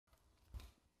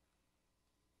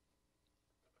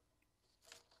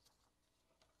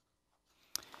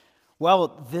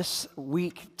Well, this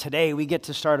week, today, we get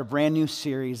to start a brand new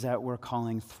series that we're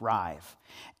calling Thrive.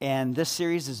 And this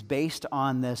series is based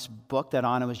on this book that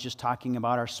Anna was just talking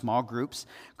about, our small groups,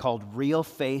 called Real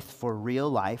Faith for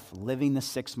Real Life, Living the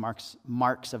Six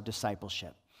Marks of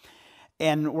Discipleship.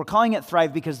 And we're calling it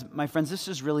Thrive because, my friends, this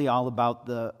is really all about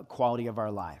the quality of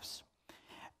our lives.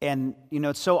 And,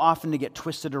 it's so often to get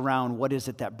twisted around what is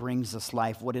it that brings us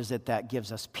life? What is it that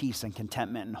gives us peace and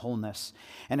contentment and wholeness?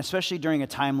 And especially during a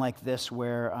time like this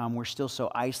where we're still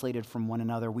so isolated from one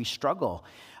another, we struggle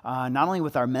not only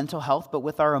with our mental health, but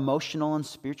with our emotional and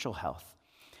spiritual health.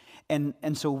 And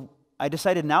so I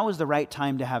decided now is the right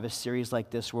time to have a series like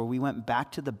this where we went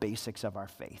back to the basics of our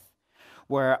faith,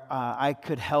 where I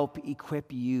could help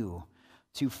equip you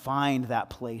to find that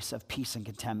place of peace and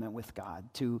contentment with God,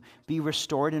 to be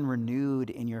restored and renewed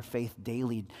in your faith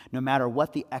daily, no matter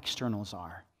what the externals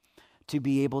are, to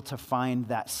be able to find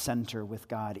that center with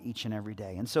God each and every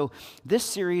day. And so this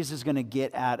series is going to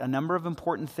get at a number of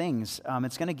important things.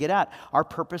 It's going to get at our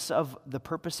purpose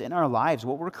in our lives,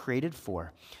 what we're created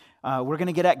for. We're going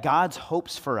to get at God's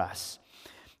hopes for us.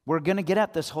 We're going to get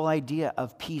at this whole idea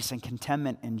of peace and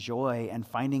contentment and joy and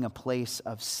finding a place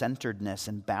of centeredness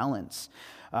and balance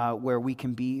where we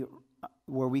can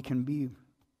be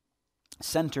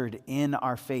centered in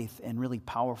our faith in really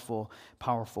powerful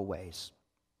ways.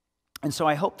 And so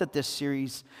I hope that this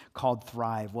series called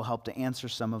Thrive will help to answer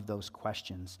some of those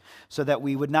questions so that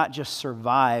we would not just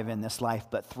survive in this life,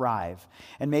 but thrive.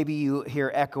 And maybe you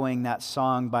hear echoing that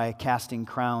song by Casting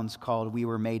Crowns called We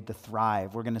Were Made to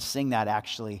Thrive. We're going to sing that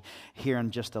actually here in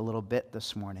just a little bit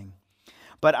this morning.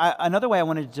 But another way I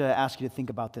wanted to ask you to think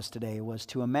about this today was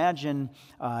to imagine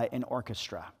an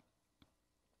orchestra.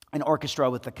 An orchestra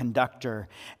with the conductor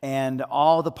and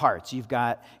all the parts. You've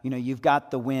got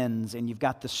the winds and you've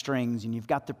got the strings and you've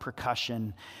got the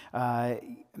percussion.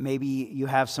 Maybe you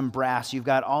have some brass. You've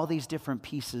got all these different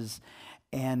pieces,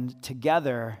 and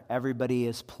together everybody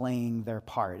is playing their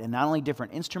part. And not only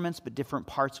different instruments, but different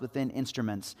parts within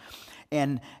instruments.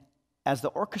 And as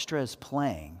the orchestra is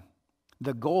playing,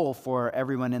 the goal for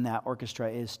everyone in that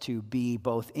orchestra is to be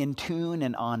both in tune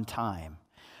and on time.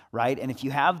 Right? And if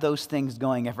you have those things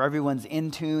going, if everyone's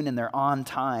in tune and they're on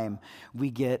time, we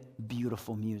get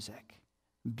beautiful music.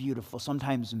 Beautiful,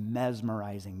 sometimes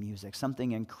mesmerizing music.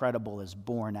 Something incredible is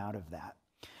born out of that.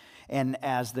 And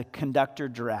as the conductor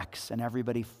directs and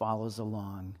everybody follows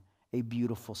along, a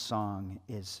beautiful song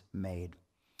is made.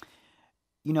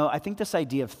 I think this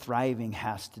idea of thriving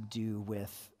has to do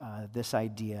with this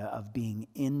idea of being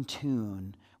in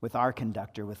tune with our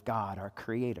conductor, with God, our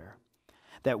Creator.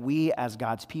 That we as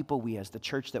God's people, we as the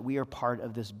church, that we are part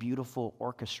of this beautiful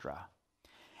orchestra.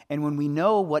 And when we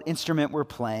know what instrument we're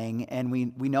playing and we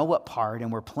know what part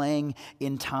and we're playing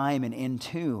in time and in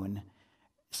tune,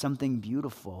 something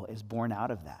beautiful is born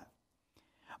out of that.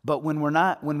 But when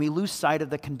we lose sight of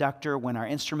the conductor, when our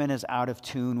instrument is out of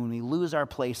tune, when we lose our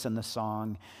place in the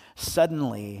song,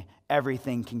 suddenly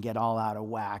everything can get all out of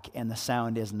whack and the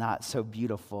sound is not so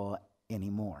beautiful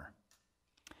anymore.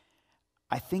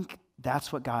 I think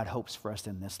that's what God hopes for us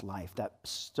in this life, that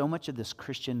so much of this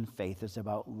Christian faith is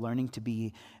about learning to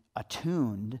be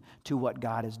attuned to what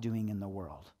God is doing in the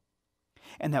world.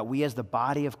 And that we as the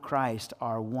body of Christ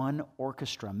are one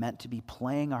orchestra meant to be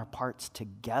playing our parts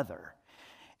together.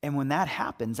 And when that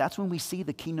happens, that's when we see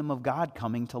the kingdom of God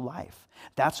coming to life.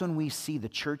 That's when we see the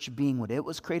church being what it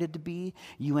was created to be,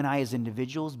 you and I as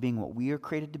individuals being what we are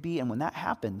created to be. And when that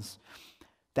happens,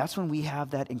 that's when we have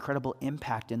that incredible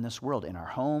impact in this world, in our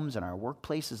homes, in our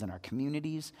workplaces, in our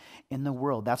communities, in the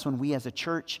world. That's when we as a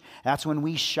church, that's when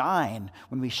we shine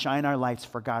our lights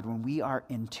for God, when we are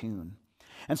in tune.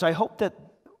 And so I hope that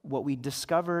what we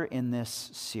discover in this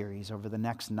series over the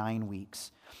next 9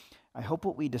 weeks, I hope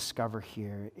what we discover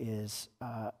here is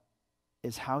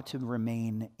how to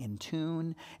remain in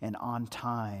tune and on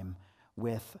time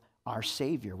with our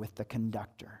Savior, with the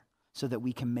conductor, so that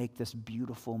we can make this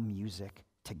beautiful music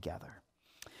together.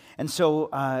 And so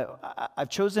I've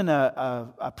chosen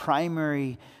a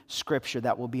primary scripture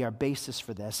that will be our basis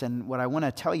for this. And what I want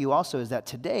to tell you also is that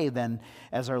today, then,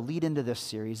 as our lead into this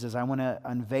series, is I want to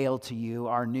unveil to you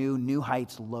our New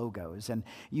Heights logos. And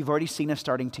you've already seen us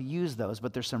starting to use those,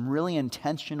 but there's some really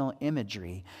intentional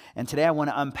imagery. And today I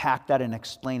want to unpack that and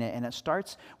explain it. And it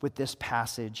starts with this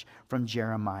passage from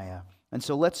Jeremiah. And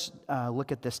so let's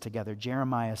look at this together.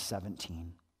 Jeremiah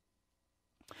 17.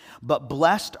 But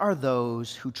blessed are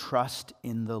those who trust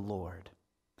in the Lord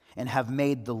and have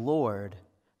made the Lord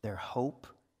their hope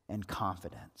and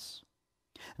confidence.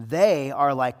 They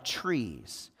are like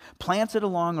trees planted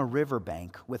along a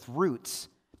riverbank with roots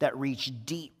that reach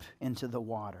deep into the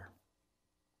water.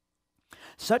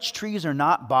 Such trees are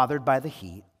not bothered by the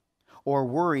heat or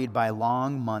worried by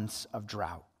long months of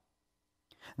drought.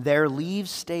 Their leaves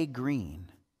stay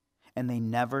green, and they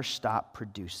never stop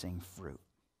producing fruit.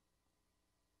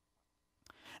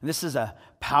 And this is a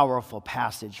powerful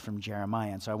passage from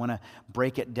Jeremiah, and so I want to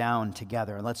break it down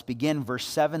together. And let's begin. Verse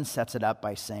 7 sets it up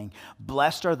by saying,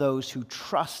 "Blessed are those who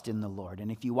trust in the Lord."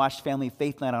 And if you watched Family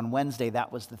Faith Night on Wednesday,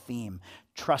 that was the theme,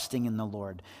 trusting in the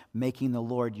Lord, making the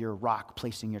Lord your rock,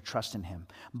 placing your trust in him.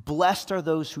 Blessed are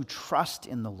those who trust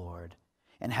in the Lord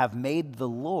and have made the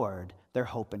Lord their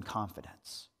hope and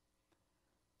confidence.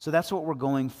 So that's what we're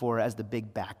going for as the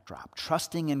big backdrop,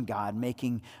 trusting in God,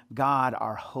 making God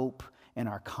our hope and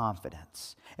our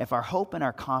confidence. If our hope and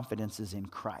our confidence is in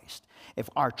Christ, if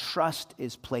our trust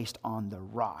is placed on the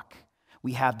rock,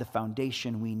 we have the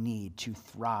foundation we need to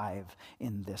thrive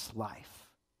in this life.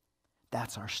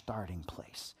 That's our starting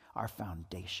place, our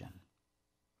foundation.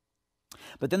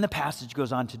 But then the passage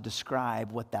goes on to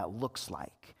describe what that looks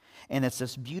like. And it's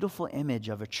this beautiful image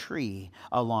of a tree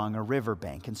along a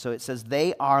riverbank. And so it says,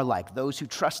 they are like, those who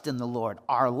trust in the Lord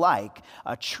are like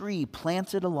a tree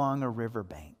planted along a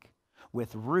riverbank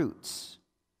with roots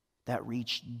that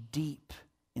reach deep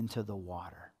into the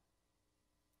water.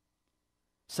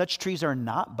 Such trees are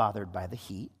not bothered by the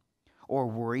heat or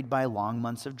worried by long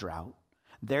months of drought.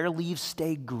 Their leaves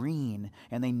stay green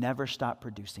and they never stop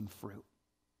producing fruit.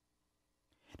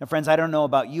 Now, friends, I don't know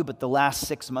about you, but the last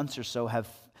 6 months or so have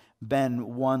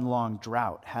been one long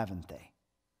drought, haven't they?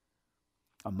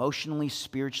 Emotionally,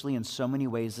 spiritually, in so many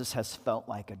ways, this has felt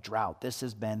like a drought. This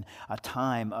has been a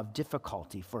time of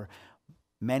difficulty for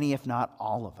many, if not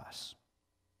all of us.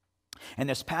 And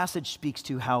this passage speaks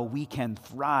to how we can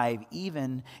thrive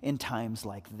even in times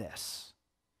like this.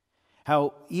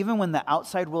 How even when the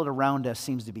outside world around us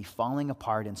seems to be falling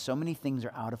apart and so many things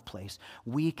are out of place,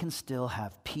 we can still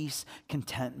have peace,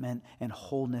 contentment, and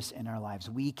wholeness in our lives.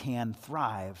 We can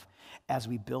thrive as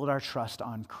we build our trust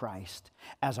on Christ,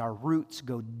 as our roots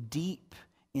go deep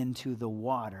into the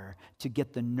water to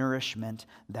get the nourishment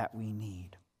that we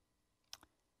need.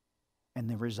 And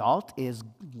the result is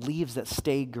leaves that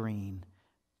stay green,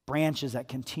 branches that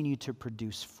continue to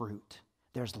produce fruit.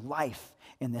 There's life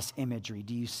in this imagery.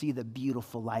 Do you see the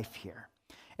beautiful life here?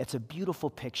 It's a beautiful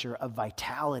picture of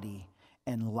vitality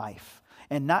and life.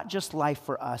 And not just life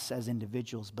for us as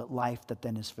individuals, but life that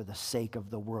then is for the sake of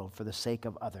the world, for the sake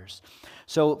of others.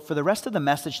 So for the rest of the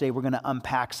message today, we're going to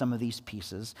unpack some of these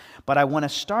pieces. But I want to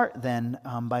start then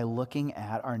by looking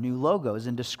at our new logos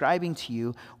and describing to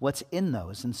you what's in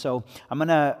those. And so I'm going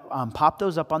to pop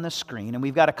those up on the screen. And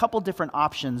we've got a couple different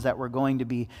options that we're going to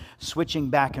be switching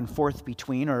back and forth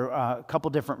between, or a couple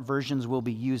different versions we'll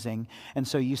be using. And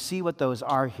so you see what those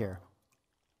are here.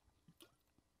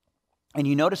 And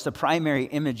you notice the primary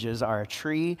images are a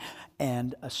tree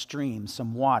and a stream,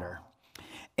 some water.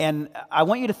 And I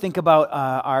want you to think about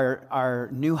our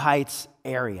New Heights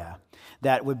area.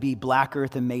 That would be Black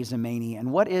Earth and Mazomanie.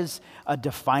 And what is a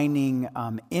defining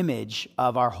image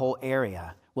of our whole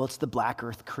area? Well, it's the Black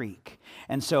Earth Creek.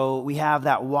 And so we have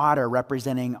that water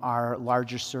representing our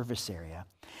larger service area.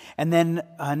 And then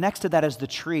next to that is the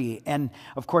tree. And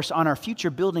of course, on our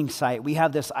future building site, we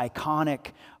have this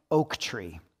iconic oak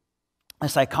tree.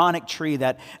 This iconic tree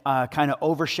that kind of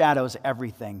overshadows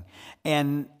everything.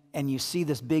 And you see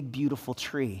this big, beautiful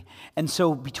tree. And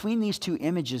so between these two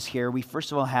images here, we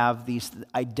first of all have these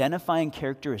identifying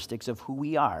characteristics of who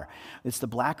we are. It's the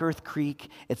Black Earth Creek.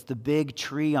 It's the big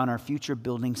tree on our future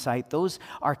building site. Those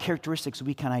are characteristics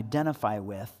we can identify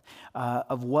with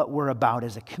of what we're about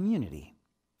as a community.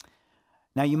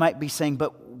 Now, you might be saying,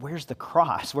 but where's the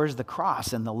cross? Where's the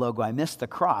cross in the logo? I missed the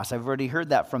cross. I've already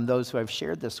heard that from those who I've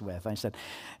shared this with. I said,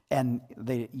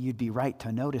 you'd be right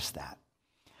to notice that.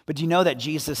 But do you know that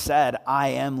Jesus said, I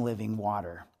am living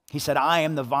water? He said, I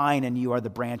am the vine and you are the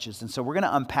branches. And so we're going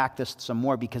to unpack this some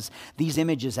more because these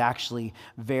images actually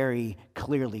very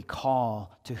clearly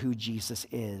call to who Jesus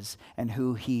is and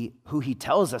who he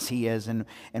tells us he is and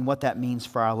what that means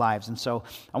for our lives. And so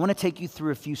I want to take you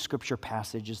through a few scripture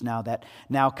passages now that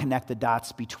connect the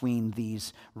dots between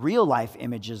these real life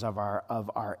images of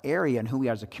our area and who we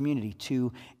are as a community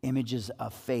to images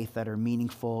of faith that are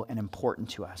meaningful and important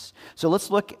to us. So let's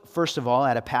look first of all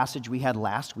at a passage we had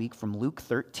last week from Luke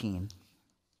 13.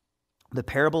 The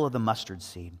parable of the mustard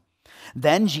seed.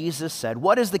 Then Jesus said,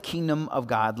 what is the kingdom of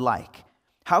God like?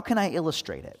 How can I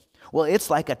illustrate it? Well,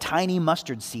 it's like a tiny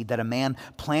mustard seed that a man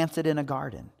planted in a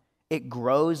garden. It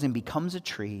grows and becomes a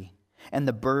tree, and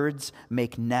the birds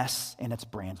make nests in its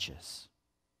branches.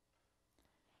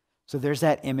 So there's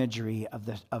that imagery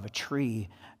of a tree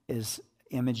is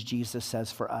image Jesus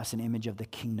says for us, an image of the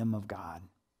kingdom of God.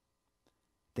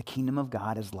 The kingdom of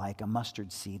God is like a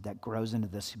mustard seed that grows into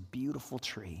this beautiful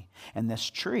tree. And this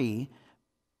tree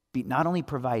not only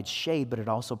provides shade, but it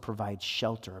also provides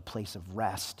shelter, a place of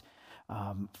rest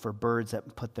for birds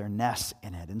that put their nests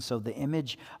in it. And so the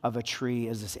image of a tree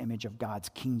is this image of God's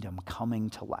kingdom coming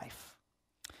to life.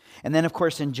 And then, of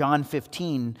course, in John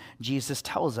 15, Jesus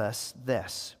tells us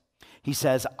this. He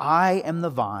says, I am the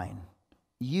vine,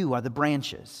 you are the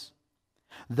branches.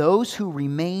 Those who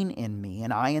remain in me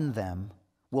and I in them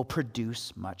will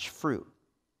produce much fruit.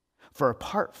 For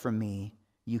apart from me,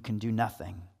 you can do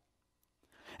nothing.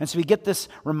 And so we get this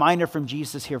reminder from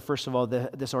Jesus here, first of all,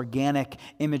 this organic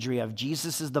imagery of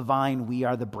Jesus is the vine, we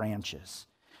are the branches.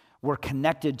 We're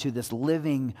connected to this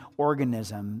living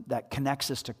organism that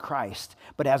connects us to Christ.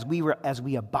 But as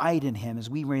we abide in him, as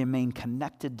we remain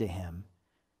connected to him,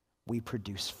 we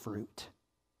produce fruit.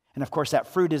 And of course, that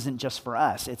fruit isn't just for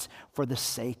us, it's for the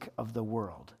sake of the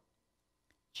world.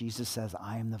 Jesus says,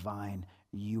 I am the vine,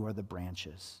 you are the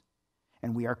branches.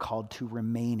 And we are called to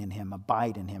remain in him,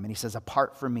 abide in him. And he says,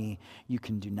 apart from me, you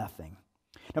can do nothing.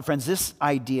 Now, friends, this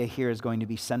idea here is going to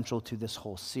be central to this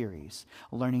whole series,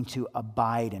 learning to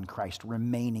abide in Christ,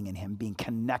 remaining in him, being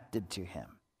connected to him.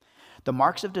 The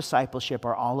marks of discipleship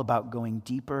are all about going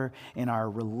deeper in our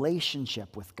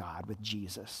relationship with God, with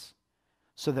Jesus,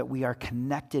 so that we are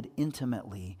connected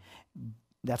intimately.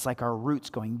 That's like our roots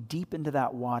going deep into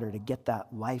that water to get that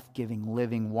life-giving,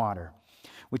 living water,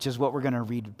 which is what we're going to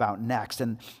read about next.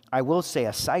 And I will say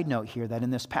a side note here that in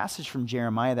this passage from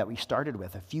Jeremiah that we started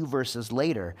with, a few verses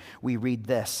later, we read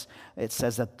this. It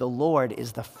says that the Lord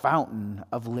is the fountain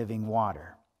of living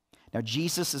water. Now,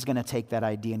 Jesus is going to take that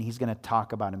idea and he's going to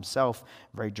talk about himself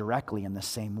very directly in the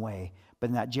same way. But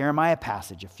in that Jeremiah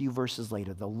passage, a few verses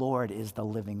later, the Lord is the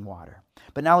living water.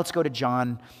 But now let's go to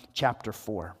John chapter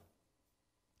 4.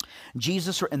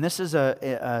 Jesus, and this is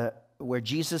where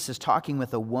Jesus is talking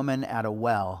with a woman at a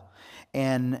well.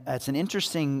 And it's an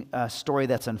interesting story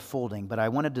that's unfolding, but I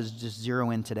wanted to just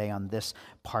zero in today on this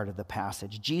part of the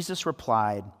passage. Jesus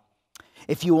replied,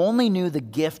 if you only knew the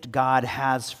gift God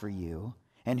has for you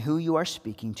and who you are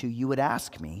speaking to, you would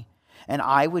ask me, and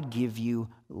I would give you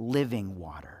living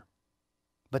water.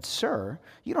 But sir,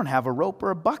 you don't have a rope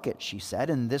or a bucket, she said,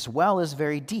 and this well is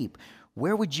very deep.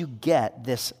 Where would you get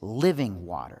this living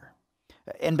water?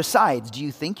 And besides, do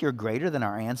you think you're greater than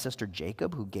our ancestor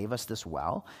Jacob, who gave us this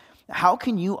well? How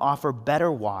can you offer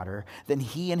better water than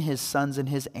he and his sons and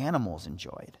his animals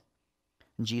enjoyed?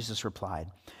 And Jesus replied,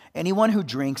 anyone who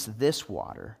drinks this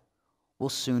water will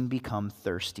soon become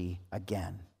thirsty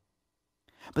again.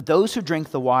 But those who drink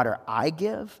the water I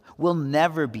give will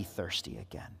never be thirsty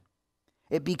again.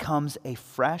 It becomes a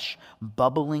fresh,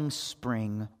 bubbling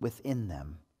spring within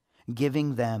them,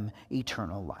 giving them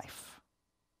eternal life.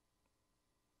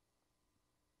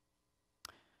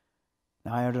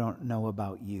 Now, I don't know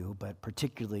about you, but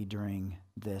particularly during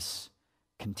this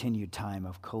continued time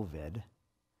of COVID,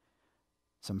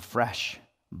 some fresh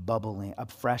bubbling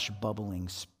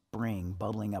spring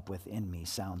bubbling up within me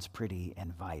sounds pretty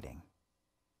inviting.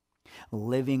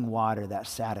 Living water that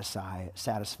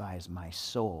satisfies my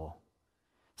soul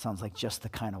sounds like just the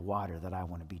kind of water that I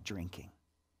want to be drinking.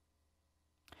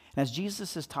 And as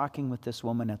Jesus is talking with this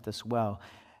woman at this well,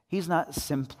 he's not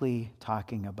simply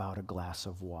talking about a glass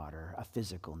of water, a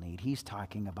physical need. He's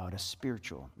talking about a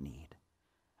spiritual need,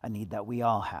 a need that we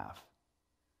all have.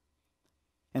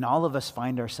 And all of us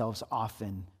find ourselves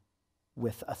often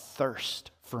with a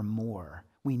thirst for more.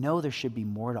 We know there should be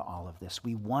more to all of this.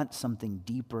 We want something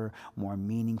deeper, more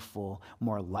meaningful,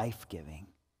 more life-giving.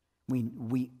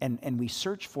 We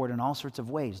search for it in all sorts of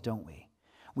ways, don't we?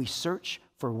 We search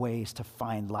for ways to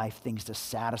find life, things to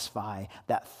satisfy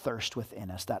that thirst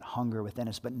within us, that hunger within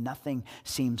us, but nothing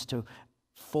seems to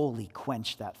fully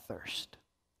quench that thirst.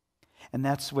 And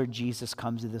that's where Jesus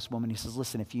comes to this woman. He says,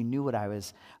 listen, if you knew what I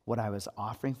was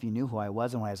offering, if you knew who I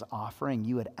was and what I was offering,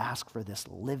 you would ask for this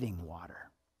living water.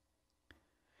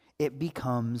 It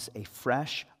becomes a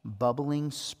fresh,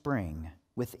 bubbling spring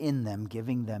within them,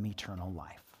 giving them eternal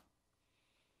life.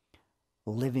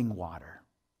 Living water,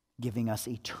 giving us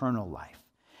eternal life,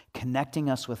 connecting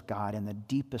us with God in the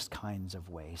deepest kinds of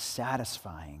ways,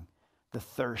 satisfying the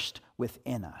thirst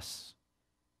within us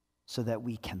so that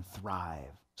we can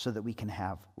thrive, so that we can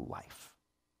have life.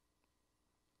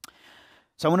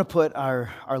 So I want to put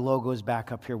our logos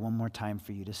back up here one more time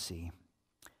for you to see.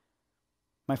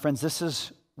 My friends, this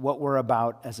is what we're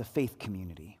about as a faith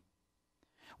community.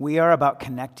 We are about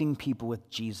connecting people with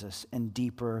Jesus in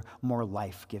deeper, more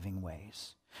life-giving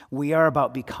ways. We are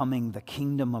about becoming the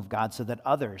kingdom of God so that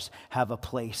others have a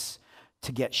place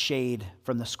to get shade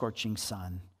from the scorching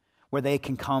sun, where they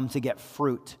can come to get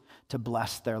fruit, to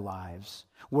bless their lives.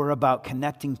 We're about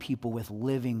connecting people with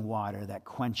living water that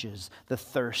quenches the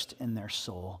thirst in their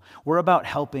soul. We're about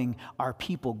helping our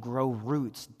people grow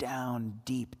roots down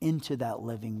deep into that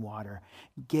living water,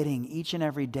 getting each and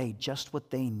every day just what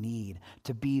they need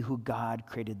to be who God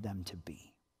created them to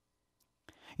be.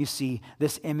 You see,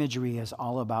 this imagery is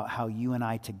all about how you and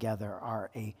I together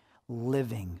are a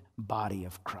living body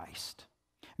of Christ.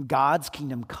 God's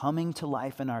kingdom coming to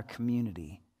life in our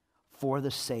community for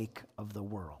the sake of the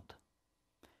world.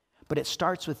 But it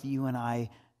starts with you and I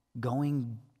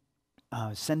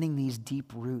sending these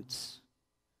deep roots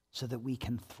so that we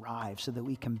can thrive, so that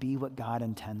we can be what God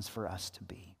intends for us to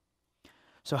be.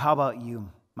 So how about you,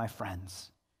 my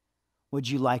friends? Would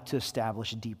you like to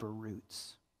establish deeper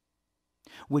roots?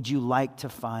 Would you like to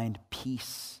find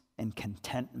peace and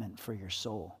contentment for your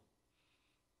soul?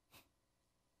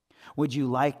 Would you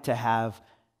like to have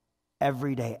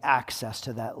everyday access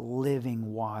to that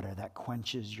living water that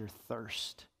quenches your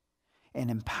thirst and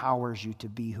empowers you to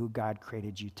be who God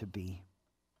created you to be?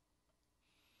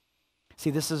 See,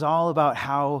 this is all about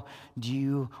how do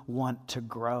you want to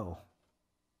grow?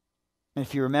 And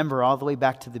if you remember all the way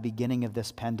back to the beginning of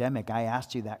this pandemic, I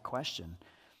asked you that question.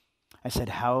 I said,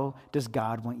 how does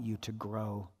God want you to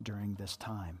grow during this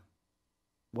time?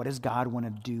 What does God want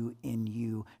to do in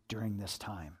you during this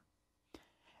time?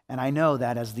 And I know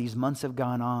that as these months have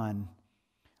gone on,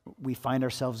 we find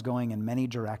ourselves going in many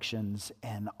directions,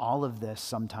 and all of this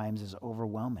sometimes is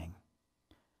overwhelming.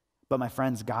 But my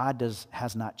friends, God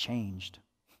has not changed.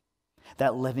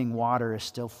 That living water is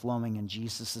still flowing, and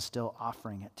Jesus is still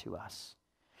offering it to us.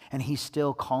 And he's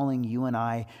still calling you and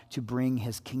I to bring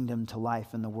his kingdom to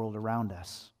life in the world around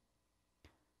us.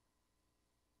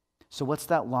 So what's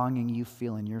that longing you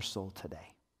feel in your soul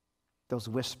today? Those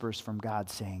whispers from God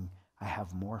saying, I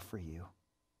have more for you.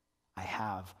 I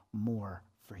have more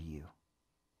for you.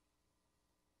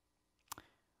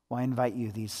 Well, I invite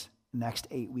you these next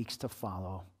 8 weeks to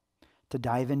follow, to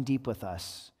dive in deep with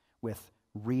us with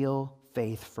real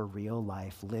faith for real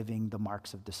life, living the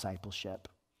marks of discipleship.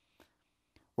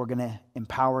 We're going to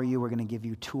empower you. We're going to give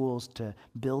you tools to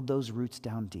build those roots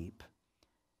down deep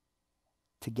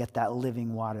to get that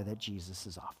living water that Jesus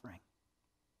is offering.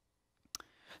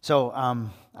 So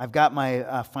I've got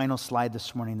my final slide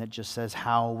this morning that just says,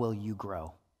 how will you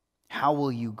grow? How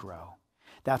will you grow?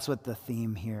 That's what the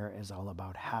theme here is all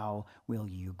about. How will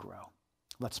you grow?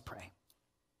 Let's pray.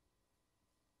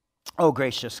 Oh,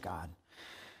 gracious God.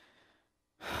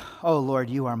 Oh, Lord,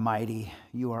 you are mighty.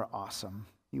 You are awesome.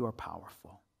 You are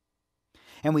powerful.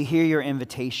 And we hear your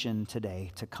invitation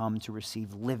today to come to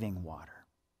receive living water.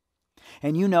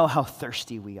 And you know how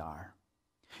thirsty we are.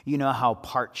 You know how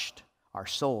parched our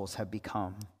souls have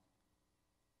become.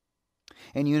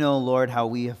 And you know, Lord, how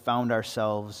we have found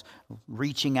ourselves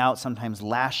reaching out, sometimes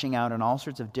lashing out in all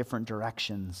sorts of different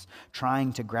directions,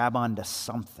 trying to grab onto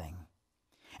something.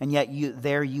 And yet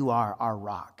there you are, our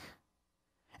rock,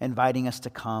 inviting us to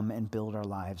come and build our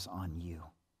lives on you.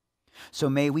 So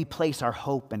may we place our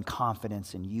hope and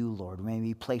confidence in you, Lord. May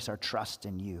we place our trust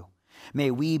in you.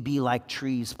 May we be like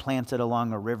trees planted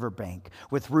along a riverbank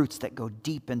with roots that go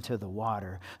deep into the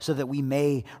water so that we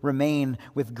may remain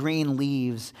with green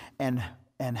leaves and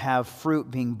have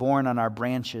fruit being borne on our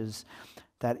branches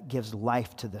that gives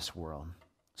life to this world.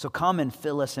 So come and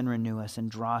fill us and renew us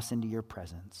and draw us into your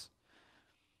presence.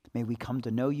 May we come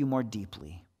to know you more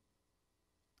deeply.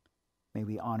 May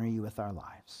we honor you with our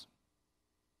lives.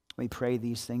 We pray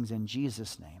these things in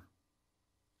Jesus' name.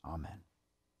 Amen.